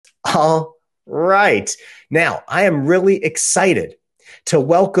All right. Now, I am really excited to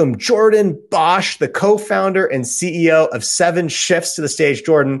welcome Jordan Bosch, the co-founder and CEO of Seven Shifts, to the stage.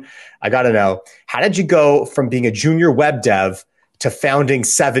 Jordan, I got to know, how did you go from being a junior web dev to founding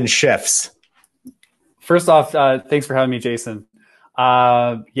Seven Shifts? First off, thanks for having me, Jason.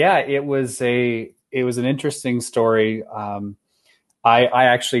 Yeah, it was an interesting story. I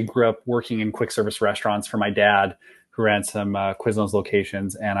actually grew up working in quick service restaurants for my dad, who ran some Quiznos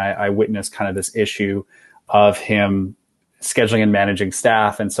locations, and I witnessed kind of this issue of him scheduling and managing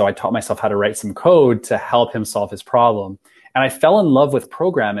staff. And so I taught myself how to write some code to help him solve his problem. And I fell in love with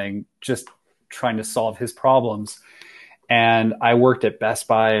programming, just trying to solve his problems. And I worked at Best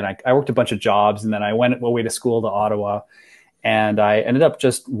Buy, and I worked a bunch of jobs, and then I went away to school to Ottawa, and I ended up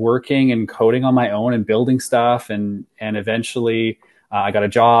just working and coding on my own and building stuff, and eventually I got a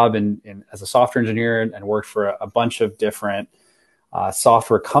job as a software engineer and worked for a bunch of different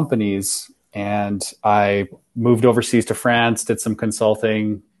software companies. And I moved overseas to France, did some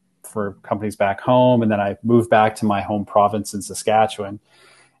consulting for companies back home, and then I moved back to my home province in Saskatchewan.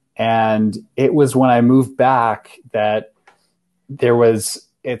 And it was when I moved back that there was,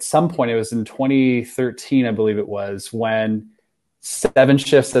 at some point, it was in 2013, I believe it was, when Seven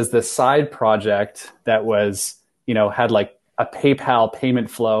Shifts, as the side project that was, had like a PayPal payment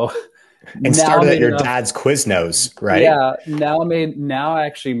flow, And now started at made your enough. dad's Quiznos, right? Yeah, now I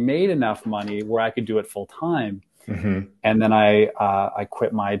actually made enough money where I could do it full time. Mm-hmm. And then I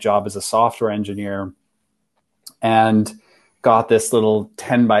quit my job as a software engineer and got this little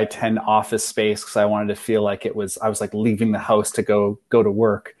 10 by 10 office space because I wanted to feel like I was like leaving the house to go to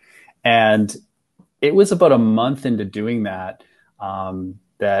work. And it was about a month into doing that,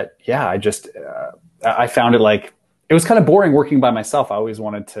 I just, I found it like, it was kind of boring working by myself. I always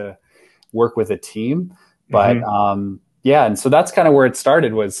wanted to work with a team, but, Mm-hmm. yeah. And so that's kind of where it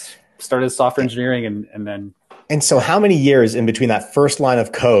started software engineering, and then And so, how many years in between that first line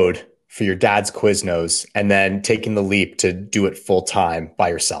of code for your dad's Quiznos and then taking the leap to do it full time by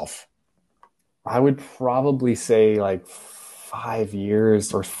yourself? I would probably say like 5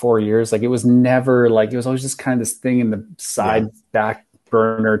 years or 4 years. Like, it was never like, it was always just kind of this thing in the Yeah. side back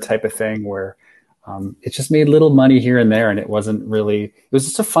burner type of thing where it just made little money here and there. And it wasn't really, it was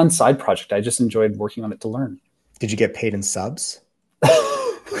just a fun side project. I just enjoyed working on it to learn. Did you get paid in subs?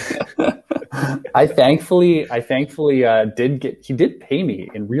 I thankfully he did pay me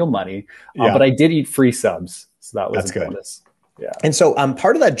in real money, but Yeah, I did eat free subs. So that was a that's good. bonus. Yeah. And so,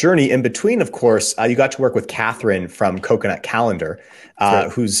 part of that journey in between, of course, you got to work with Catherine from Coconut Calendar, That's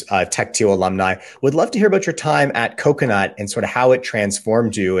right. who's a TechTeo alumni. Would love to hear about your time at Coconut and sort of how it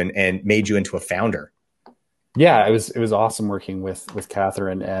transformed you and made you into a founder. Yeah, it was awesome working with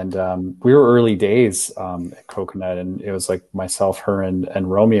Catherine, and we were early days at Coconut, and it was like myself, her, and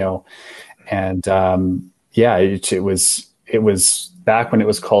Romeo, and yeah, it was back when it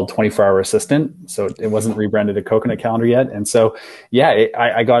was called 24-hour assistant, so it wasn't rebranded to Coconut Calendar yet, and so yeah,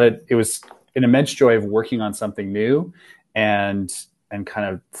 I got it. It was an immense joy of working on something new, and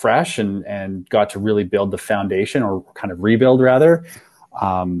kind of fresh, and got to really build the foundation, or kind of rebuild rather,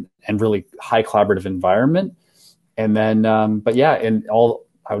 and really high collaborative environment. And then, but yeah,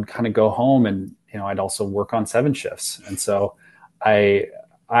 I would kind of go home, and I'd also work on Seven Shifts, and so I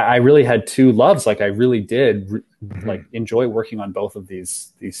I really had two loves. Like, I really did like Mhm. enjoy working on both of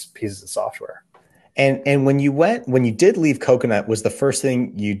these pieces of software. And when you did leave Coconut, was the first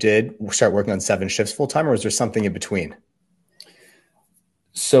thing you did start working on Seven Shifts full time, or was there something in between?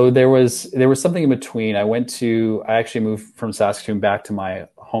 So there was something in between. I actually moved from Saskatoon back to my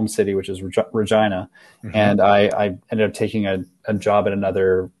home city, which is Regina, Hmm. and I ended up taking a job at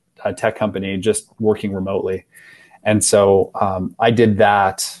another tech company, just working remotely. And so I did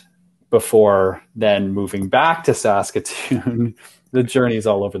that before then moving back to Saskatoon. The journey's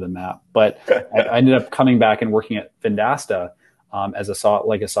all over the map, but I ended up coming back and working at Vendasta as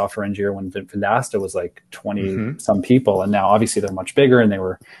like a software engineer when Vendasta was like 20 Hmm. some people, and now obviously they're much bigger, and they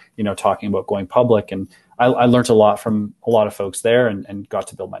were talking about going public, and I learned a lot from a lot of folks there, and got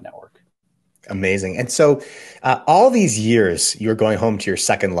to build my network. Amazing. And so, all these years you were going home to your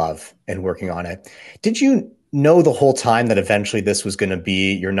second love and working on it. Did you know the whole time that eventually this was going to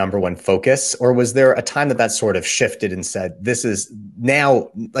be your number one focus? Or was there a time that sort of shifted and said, this is now,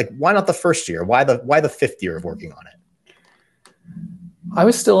 like, why not the first year? Why the fifth year of working on it? I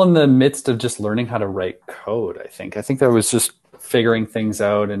was still in the midst of just learning how to write code. I think that was just figuring things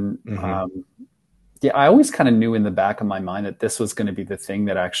out, and Hmm. yeah, I always kind of knew in the back of my mind that this was going to be the thing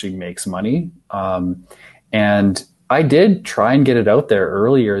that actually makes money. And I did try and get it out there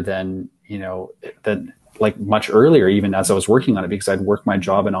earlier than, than like much earlier, even as I was working on it, because I'd work my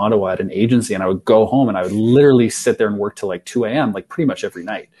job in Ottawa at an agency, and I would go home and I would literally sit there and work till like 2 a.m., like pretty much every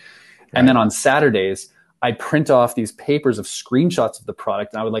night. And then on Saturdays, I'd print off these papers of screenshots of the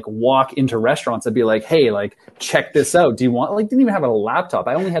product, and I would like walk into restaurants and be like, hey, like, check this out. Do you want, like, didn't even have a laptop.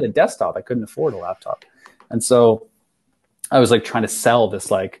 I only had a desktop. I couldn't afford a laptop. And so I was like trying to sell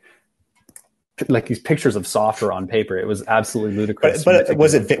this, like these pictures of software on paper. It was absolutely ludicrous. But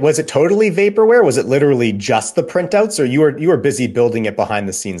was it totally vaporware? Was it literally just the printouts, or you were busy building it behind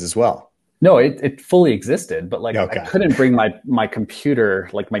the scenes as well? No, it fully existed, but like I couldn't bring my computer,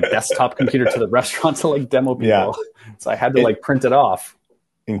 like my desktop computer, to the restaurant to like demo people. Yeah. So I had to like print it off.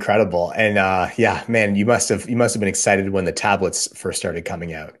 Incredible. And yeah, man, you must have been excited when the tablets first started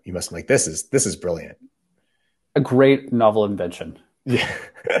coming out. You must have been like, this is brilliant. A great novel invention. Yeah.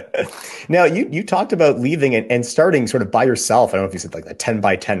 Now you talked about leaving and starting sort of by yourself. I don't know if you said like a 10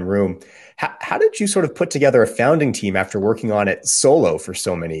 by 10 room. How did you sort of put together a founding team after working on it solo for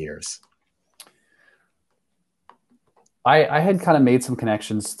so many years? I had kind of made some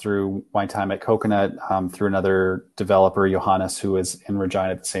connections through my time at Coconut, through another developer, Johannes, who was in Regina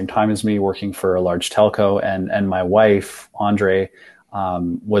at the same time as me, working for a large telco, and my wife, Andre,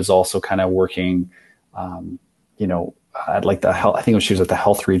 was also kind of working, at like the health. I think she was at the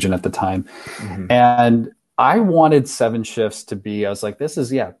health region at the time, and I wanted 7Shifts to be, I was like,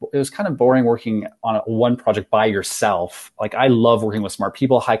 it was kind of boring working on one project by yourself. Like, I love working with smart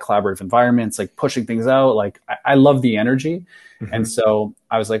people, high collaborative environments, like pushing things out. Like, I love the energy. And so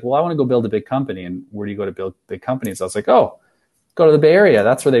I was like, well, I want to go build a big company. And where do you go to build big companies? I was like, oh, go to the Bay Area.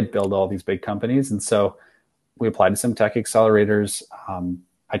 That's where they build all these big companies. And so we applied to some tech accelerators.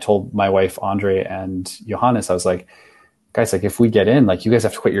 I told my wife, Andre, and Johannes, I was like, guys, like, if we get in, like, you guys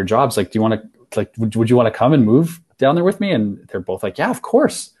have to quit your jobs. Like, do you want to, like, would you want to come and move down there with me? And they're both like, yeah, of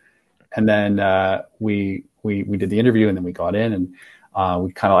course. And then we did the interview, and then we got in, and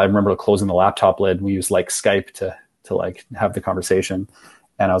we kind of, I remember closing the laptop lid. We used like Skype to like have the conversation.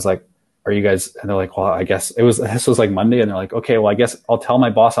 And I was like, are you guys, and they're like, well, I guess this was like Monday. And they're like, okay, well, I guess I'll tell my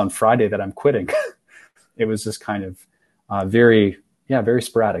boss on Friday that I'm quitting. It was just kind of very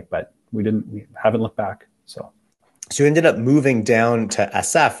sporadic, but we haven't looked back. So you ended up moving down to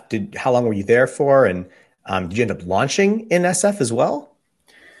SF. How long were you there for? And did you end up launching in SF as well?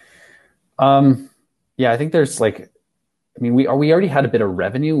 Yeah, I think there's like, I mean, we already had a bit of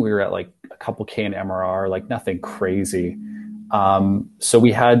revenue. We were at like a couple K in MRR, like nothing crazy. So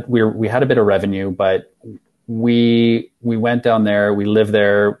we had a bit of revenue, but we went down there, we lived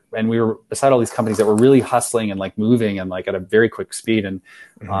there, and we were beside all these companies that were really hustling and like moving and like at a very quick speed. And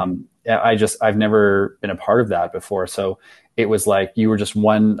I've never been a part of that before. So it was like, you were just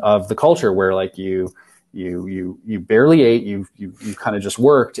one of the culture where like you barely ate, you kind of just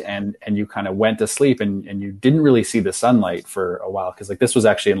worked and you kind of went to sleep and you didn't really see the sunlight for a while. Cause like this was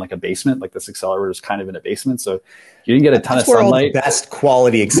actually in like a basement, like this accelerator was kind of in a basement. So you didn't get a ton of sunlight. That's where all the best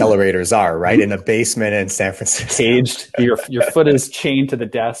quality accelerators are, right? In a basement in San Francisco. Caged, your foot is chained to the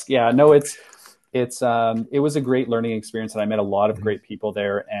desk. Yeah, no, it was a great learning experience, and I met a lot of great people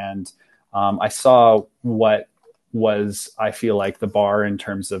there. And I saw what was, I feel like, the bar in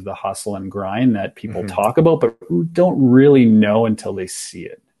terms of the hustle and grind that people talk about, but don't really know until they see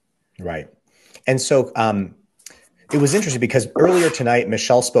it. Right. And so it was interesting because earlier tonight,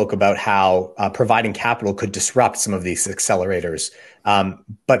 Michelle spoke about how providing capital could disrupt some of these accelerators.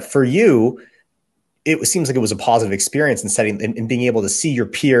 But for you, it seems like it was a positive experience in setting and being able to see your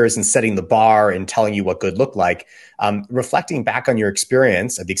peers and setting the bar and telling you what good looked like. Reflecting back on your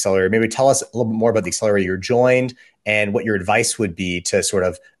experience at the accelerator, maybe tell us a little bit more about the accelerator you joined and what your advice would be to sort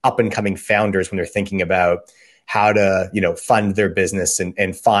of up and coming founders when they're thinking about how to, fund their business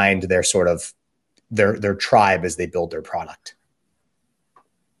and find their sort of their tribe as they build their product.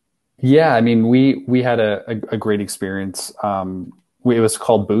 Yeah, I mean, we had a great experience. It was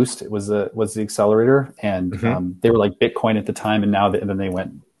called Boost. It was the accelerator, and they were like Bitcoin at the time, and then they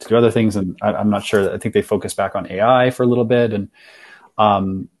went to do other things. And I'm not sure. I think they focused back on AI for a little bit, and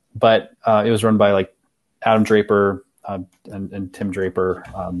but it was run by like Adam Draper and Tim Draper,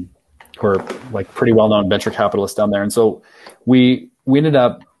 who are like pretty well known venture capitalists down there. And so we ended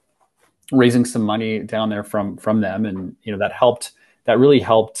up raising some money down there from them, and that really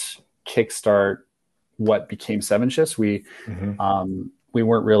helped kickstart what became 7Shifts. We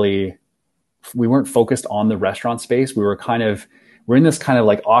weren't focused on the restaurant space. We're in this kind of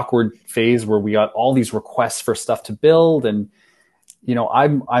like awkward phase where we got all these requests for stuff to build, and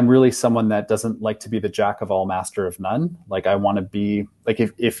I'm really someone that doesn't like to be the jack of all, master of none. Like I want to be like,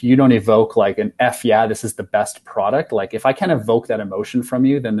 if you don't evoke like an F, yeah, this is the best product. Like if I can't evoke that emotion from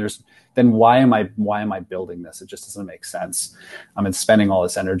you, then why am I building this? It just doesn't make sense. And spending all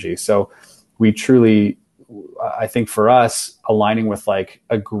this energy. So we truly, I think for us, aligning with like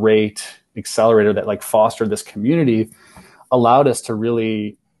a great accelerator that like fostered this community allowed us to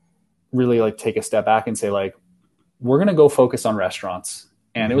really, really like take a step back and say like, we're going to go focus on restaurants.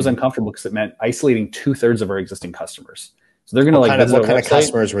 And it was uncomfortable because it meant isolating 2/3 of our existing customers. So they're going to like what kind of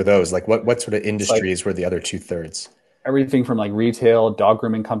customers were those? Like what sort of industries were the other 2/3? Everything from like retail, dog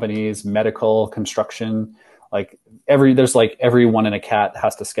grooming companies, medical, construction, like there's like everyone in a cat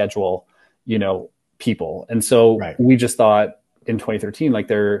has to schedule, people. And so we just thought in 2013, like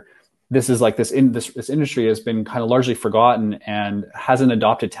this industry has been kind of largely forgotten and hasn't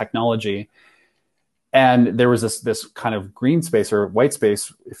adopted technology. And there was this kind of green space or white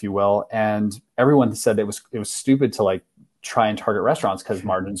space, if you will. And everyone said it was stupid to like try and target restaurants because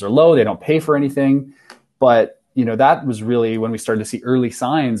margins are low. They don't pay for anything. But, that was really when we started to see early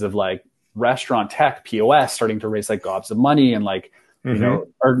signs of like restaurant tech, POS starting to raise like gobs of money and like,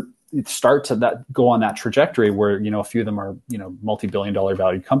 or start to go on that trajectory where, a few of them are, multi-billion-dollar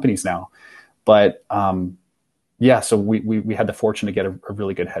valued companies now. But, so we had the fortune to get a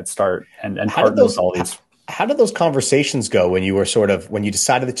really good head start and partner with all these. How did those conversations go when you were when you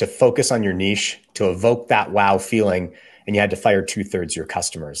decided to focus on your niche to evoke that wow feeling and you had to fire 2/3 of your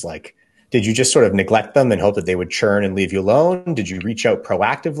customers? Like, did you just sort of neglect them and hope that they would churn and leave you alone? Did you reach out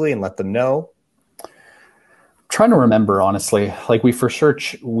proactively and let them know? Trying to remember, honestly, like we for sure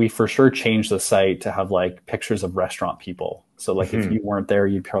changed the site to have like pictures of restaurant people. So like if you weren't there,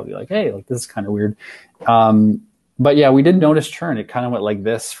 you'd probably be like, hey, like this is kind of weird. But yeah, we did notice churn. It kind of went like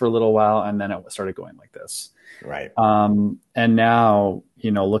this for a little while, and then it started going like this. Right. And now,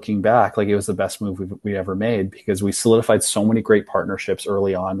 looking back, like it was the best move we ever made because we solidified so many great partnerships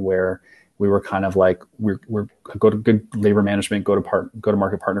early on where we were kind of like, we're good labor management, go to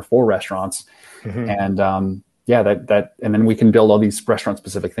market partner for restaurants. And and then we can build all these restaurant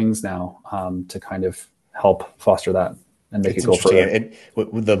specific things now to kind of help foster that. And make it go further.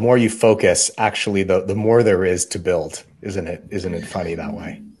 The more you focus, actually, the more there is to build, isn't it? Isn't it funny that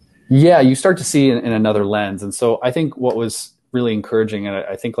way? Yeah, you start to see in another lens. And so I think what was really encouraging, and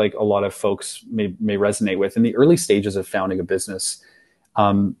I think like a lot of folks may resonate with, in the early stages of founding a business,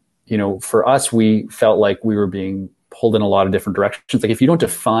 for us, we felt like we were being pulled in a lot of different directions. Like if you don't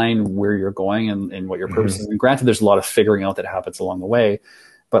define where you're going and what your purpose is, and granted, there's a lot of figuring out that happens along the way,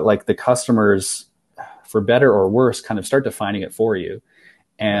 but like the customers, for better or worse, kind of start defining it for you.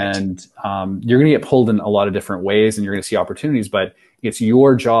 And you're going to get pulled in a lot of different ways and you're going to see opportunities, but it's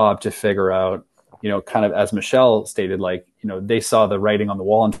your job to figure out, kind of as Michelle stated, like, they saw the writing on the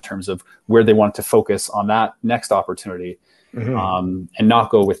wall in terms of where they wanted to focus on that next opportunity and not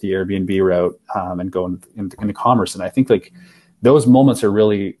go with the Airbnb route and go into commerce. And I think like those moments are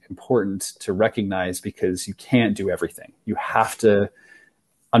really important to recognize because you can't do everything. You have to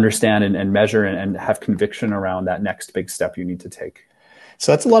understand and measure and have conviction around that next big step you need to take.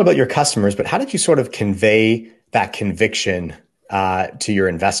 So that's a lot about your customers, but how did you sort of convey that conviction to your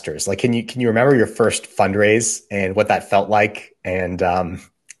investors? Like, can you remember your first fundraise and what that felt like and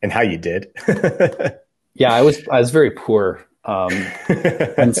how you did? Yeah, I was very poor.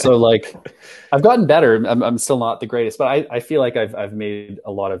 And so like, I've gotten better. I'm still not the greatest, but I feel like I've made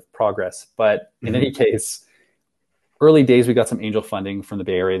a lot of progress, but in any case, early days, we got some angel funding from the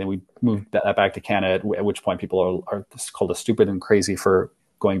Bay Area, and then we moved that back to Canada, at which point people are called us stupid and crazy for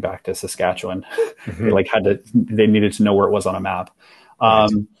going back to Saskatchewan. They needed to know where it was on a map.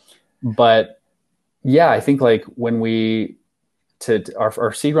 But yeah, I think like when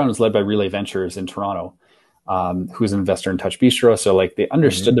our seed round was led by Relay Ventures in Toronto, who's an investor in Touch Bistro. So like they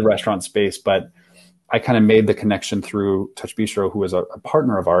understood the restaurant space, but I kind of made the connection through Touch Bistro, who was a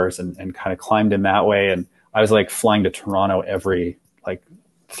partner of ours and kind of climbed in that way. And I was like flying to Toronto every like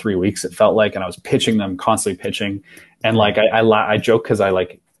 3 weeks, it felt like, and I was pitching them, constantly pitching. And like, I joke cause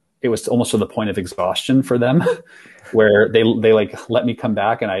it was almost to the point of exhaustion for them where they like let me come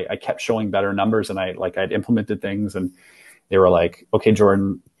back and I kept showing better numbers and I'd implemented things and they were like, okay,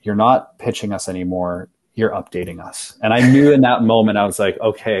 Jordan, you're not pitching us anymore. You're updating us. And I knew in that moment, I was like,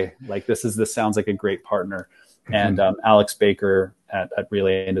 okay, like this sounds like a great partner. And Alex Baker at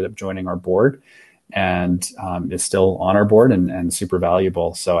Relay ended up joining our board and is still on our board and super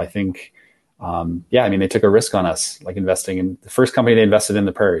valuable. So I think, they took a risk on us, like investing in the first company they invested in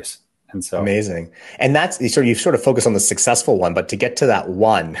the prairies. And so amazing. And that's you sort of focus on the successful one, but to get to that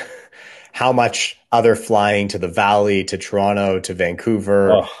one, how much other flying to the Valley, to Toronto, to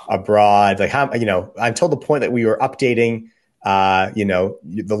Vancouver, Oh, abroad? Like how, until the point that we were updating,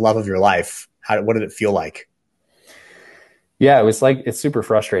 the love of your life. What did it feel like? yeah, it was like it's super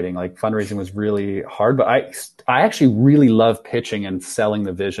frustrating. Like fundraising was really hard, but I actually really love pitching and selling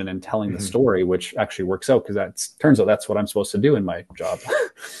the vision and telling the Mhm. story, which actually works out because that turns out that's what I'm supposed to do in my job.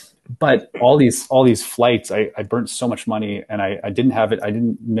 But all these flights, I burnt so much money, and I didn't have it. I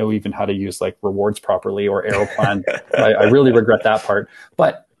didn't know even how to use like rewards properly or Aeroplan. I really regret that part.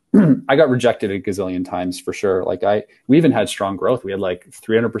 But I got rejected a gazillion times for sure. Like we even had strong growth. We had like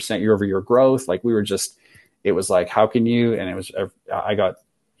 300% year over year growth. Like we were just, it was like, how can you? And it was, I got,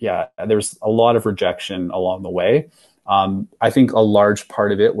 yeah, there was a lot of rejection along the way. I think a large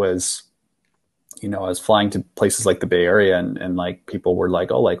part of it was, I was flying to places like the Bay Area, and like people were like,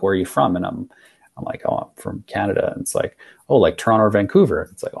 oh, like, where are you from? And I'm like, oh, I'm from Canada. And it's like, oh, like Toronto or Vancouver.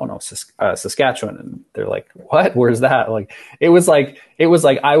 It's like, oh no, Saskatchewan. And they're like, what? Where's that? Like, it was like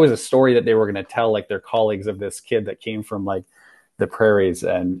I was a story that they were going to tell like their colleagues of this kid that came from like the prairies,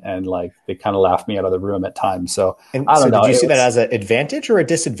 and like they kind of laughed me out of the room at times. So And I so don't know. did you It see that was as an advantage or a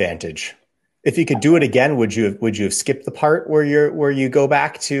disadvantage? If you could do it again, would you have skipped the part where you go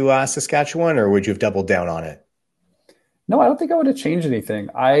back to Saskatchewan, or would you have doubled down on it? No, I don't think I would have changed anything.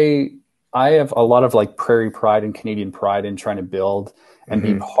 I have a lot of like prairie pride and Canadian pride in trying to build and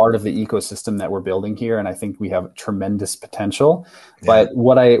be Hmm. part of the ecosystem that we're building here, and I think we have tremendous potential. Yeah. But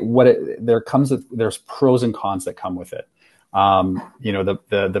there's pros and cons that come with it.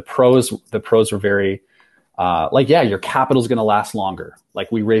 The pros were very like, yeah, your capital is going to last longer.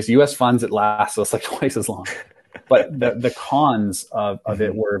 Like we raise U.S. funds, it lasts us like twice as long. But the cons of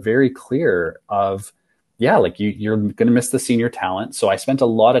it Hmm. were very clear. Of yeah, like you're going to miss the senior talent. So I spent a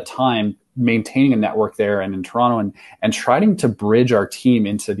lot of time maintaining a network there and in Toronto, and trying to bridge our team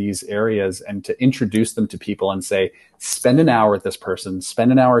into these areas and to introduce them to people and say, spend an hour with this person,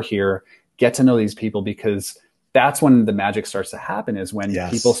 spend an hour here, get to know these people, because that's when the magic starts to happen, is when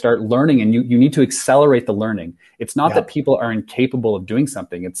people Yes. start learning, and you need to accelerate the learning. It's not that Yep. people are incapable of doing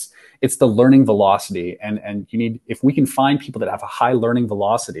something. It's the learning velocity. And if we can find people that have a high learning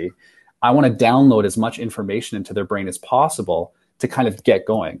velocity, I want to download as much information into their brain as possible to kind of get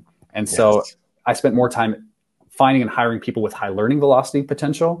going. And so Yes. I spent more time finding and hiring people with high learning velocity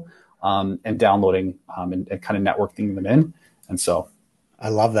potential, and downloading, and kind of networking them in. And so, I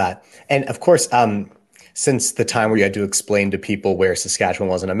love that. And of course, since the time where you had to explain to people where Saskatchewan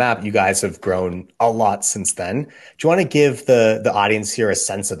was on a map, you guys have grown a lot since then. Do you want to give the audience here a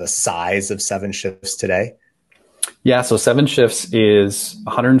sense of the size of Seven Shifts today? yeah, so Seven Shifts is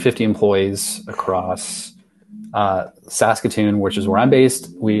 150 employees across Saskatoon, which is where I'm based.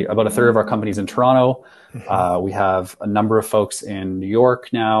 We about a third of our company's in Toronto. Hmm. We have a number of folks in New York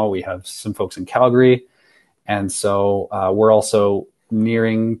now. We have some folks in Calgary, and so we're also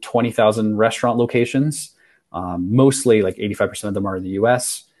nearing 20,000 restaurant locations. Mostly, like 85% of them are in the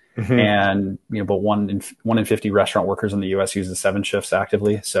U.S. Hmm. And but one in 50 restaurant workers in the U.S. uses Seven Shifts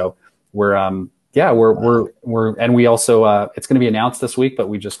actively. So we're yeah, Wow. and we also it's going to be announced this week, but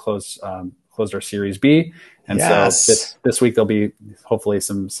we just closed our Series B, and so this Yes. this week there'll be hopefully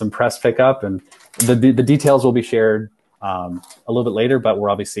some press pickup, and the details will be shared a little bit later. But we're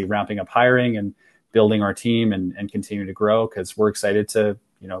obviously ramping up hiring and building our team, and continue to grow, because we're excited to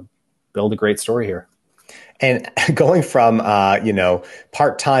build a great story here. And going from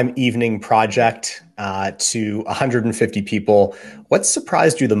part-time evening project to 150 people, what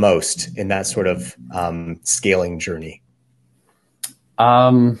surprised you the most in that sort of scaling journey?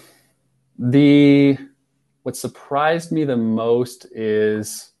 Um, the What surprised me the most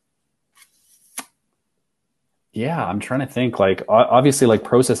is, yeah, I'm trying to think. Like, obviously, like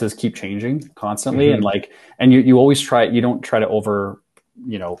processes keep changing constantly, and Hmm. like, and you always try. You don't try to over,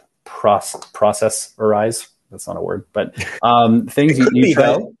 processorize. That's not a word, but It things could you be try.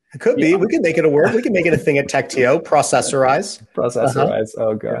 though. It could Yeah, be. We can make it a word. We can make it a thing at TechTO. Processorize. Uh-huh. processorize.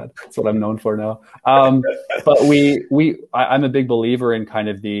 Oh Yeah. God, that's what I'm known for now. But I'm a big believer in kind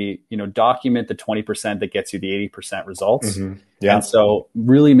of the document the 20% that gets you the 80% results, Hmm. and Yeah. so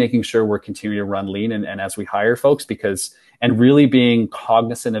really making sure we're continuing to run lean, and as we hire folks, and really being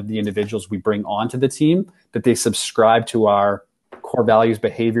cognizant of the individuals we bring onto the team, that they subscribe to our core values,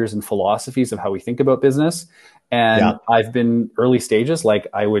 behaviors, and philosophies of how we think about business. Yeah. And I've been early stages, like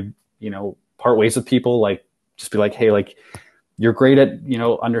I would, part ways with people, like just be like, hey, like you're great at,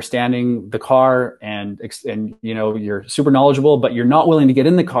 understanding the car, and you're super knowledgeable, but you're not willing to get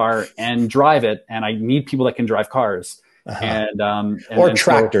in the car and drive it. And I need people that can drive cars. Uh-huh. And Or and so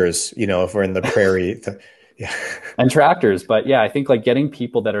tractors, if we're in the prairie. Yeah. and tractors. But yeah, I think like getting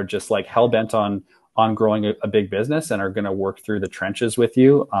people that are just like hell bent on on growing a big business and are going to work through the trenches with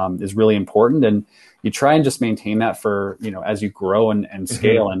you is really important. And you try and just maintain that for, as you grow and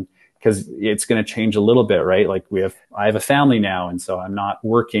scale. And because it's going to change a little bit, right? Like I have a family now. And so I'm not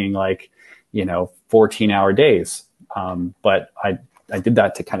working 14-hour days. But I did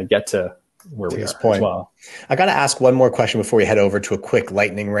that to kind of get to where we are as well. I got to ask one more question before we head over to a quick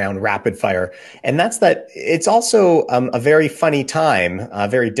lightning round rapid fire. And that's that it's also a very funny time, a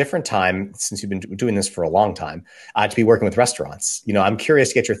very different time since you've been doing this for a long time, to be working with restaurants. I'm curious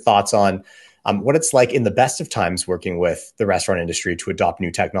to get your thoughts on what it's like in the best of times working with the restaurant industry to adopt new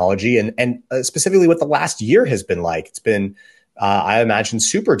technology and specifically what the last year has been like. It's been, I imagine,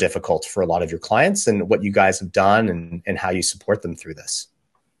 super difficult for a lot of your clients and what you guys have done and how you support them through this.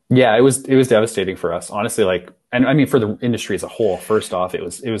 Yeah, it was devastating for us, honestly. And I mean, for the industry as a whole. First off, it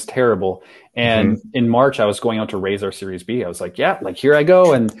was terrible. And in March, I was going out to raise our Series B. I was like, yeah, here I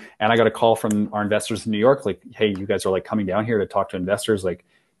go. And I got a call from our investors in New York, like, hey, you guys are coming down here to talk to investors,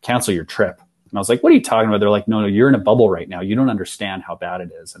 cancel your trip. And I was like, what are you talking about? They're like, no, you're in a bubble right now. You don't understand how bad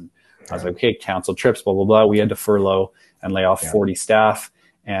it is. And I was like, okay, cancel trips, blah, blah, blah. We had to furlough and lay off 40 staff.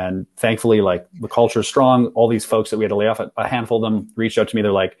 And thankfully, the culture is strong. All these folks that we had to lay off, a handful of them reached out to me.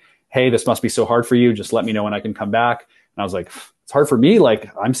 They're like, hey, this must be so hard for you. Just let me know when I can come back. And I was like, it's hard for me.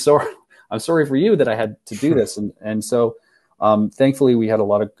 I'm sorry for you that I had to do this. And so thankfully, we had a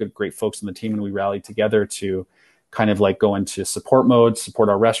lot of great folks on the team, and we rallied together to kind of go into support mode, support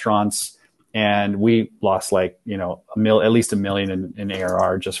our restaurants. And we lost at least $1 million in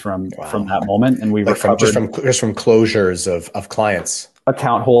ARR just from that moment. And we recovered just from closures of clients,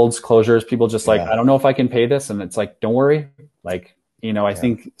 account holds, closures. People just I don't know if I can pay this. And it's don't worry. I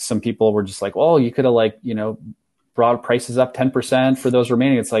think some people were just well, you could have brought prices up 10% for those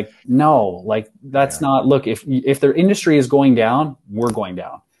remaining. It's no, that's not, look, if their industry is going down, we're going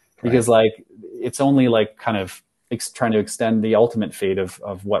down because it's only kind of trying to extend the ultimate fate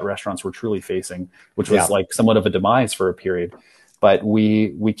of what restaurants were truly facing, which was somewhat of a demise for a period. But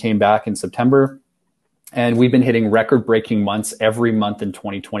we came back in September, and we've been hitting record-breaking months every month in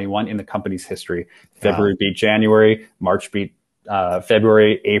 2021 in the company's history. February beat January, March beat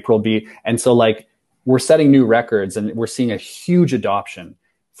February, April beat. And so we're setting new records, and we're seeing a huge adoption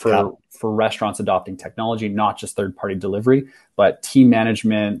for restaurants adopting technology, not just third-party delivery, but team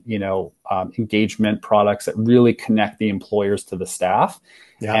management, engagement products that really connect the employers to the staff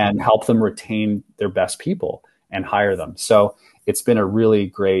and help them retain their best people and hire them. So it's been a really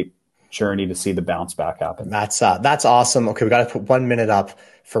great journey to see the bounce back happen. That's awesome. Okay, we got to put 1 minute up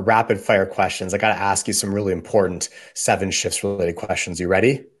for rapid fire questions. I got to ask you some really important 7 shifts related questions. You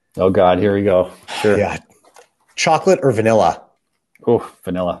ready? Oh God, here we go. Sure. Yeah. Chocolate or vanilla? Oh,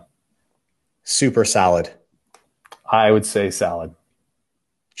 vanilla. Soup or salad? I would say salad.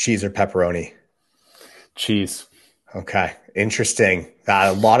 Cheese or pepperoni? Cheese. Okay. Interesting.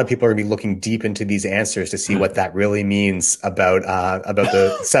 A lot of people are going to be looking deep into these answers to see what that really means about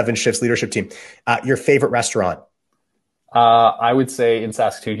the 7 Shifts leadership team. Your favorite restaurant? I would say in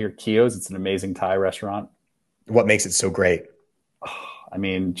Saskatoon here, Keogh's. It's an amazing Thai restaurant. What makes it so great? I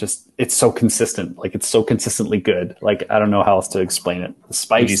mean, it's so consistent. It's so consistently good. I don't know how else to explain it. The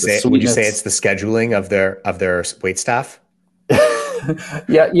spice, would you say it's the scheduling of their wait staff?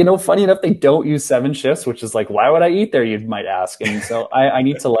 Yeah, funny enough, they don't use 7 shifts, which is why would I eat there? You might ask. And so I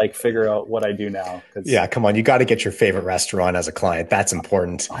need to figure out what I do now. Yeah, come on, you got to get your favorite restaurant as a client. That's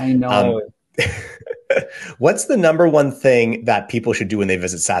important. I know. What's the number one thing that people should do when they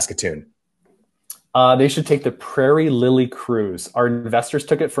visit Saskatoon? They should take the Prairie Lily Cruise. Our investors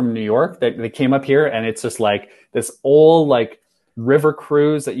took it from New York. They came up here, and it's just this old river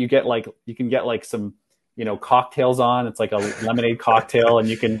cruise that you get you can get some cocktails on. It's like a lemonade cocktail, and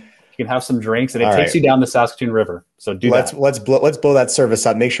you can have some drinks, and it takes you down the Saskatoon River. So let's blow that service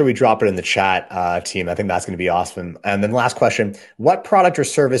up. Make sure we drop it in the chat, team. I think that's going to be awesome. And then last question: what product or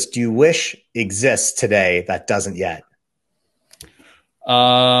service do you wish exists today that doesn't yet?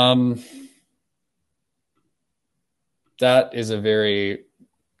 That is a very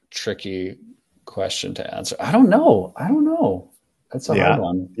tricky question to answer. I don't know. That's a hard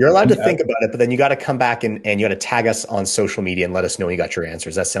one. You're allowed to think about it, but then you got to come back and you got to tag us on social media and let us know when you got your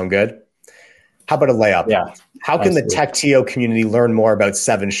answers. That sound good? How about a layup? Yeah. How can the Tech TO community learn more about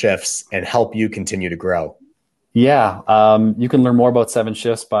 7 Shifts and help you continue to grow? Yeah. You can learn more about 7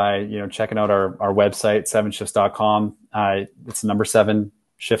 Shifts by, checking out our website, 7shifts.com. It's number 7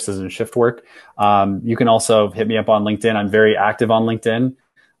 shifts as in shift work. You can also hit me up on LinkedIn. I'm very active on LinkedIn.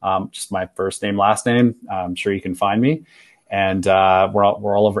 Just my first name, last name. I'm sure you can find me. And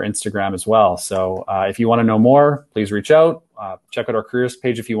we're all over Instagram as well. So if you want to know more, please reach out. Check out our careers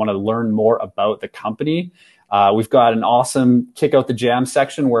page if you want to learn more about the company. We've got an awesome Kick Out the Jam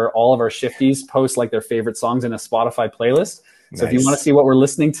section where all of our shifties post like their favorite songs in a Spotify playlist. So if you want to see what we're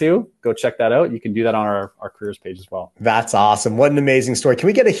listening to, go check that out. You can do that on our careers page as well. That's awesome. What an amazing story. Can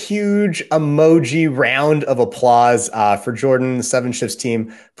we get a huge emoji round of applause for Jordan, the 7Shifts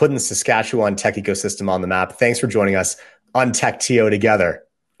team, putting the Saskatchewan tech ecosystem on the map? Thanks for joining us on Tech TO together.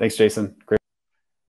 Thanks, Jason. Great.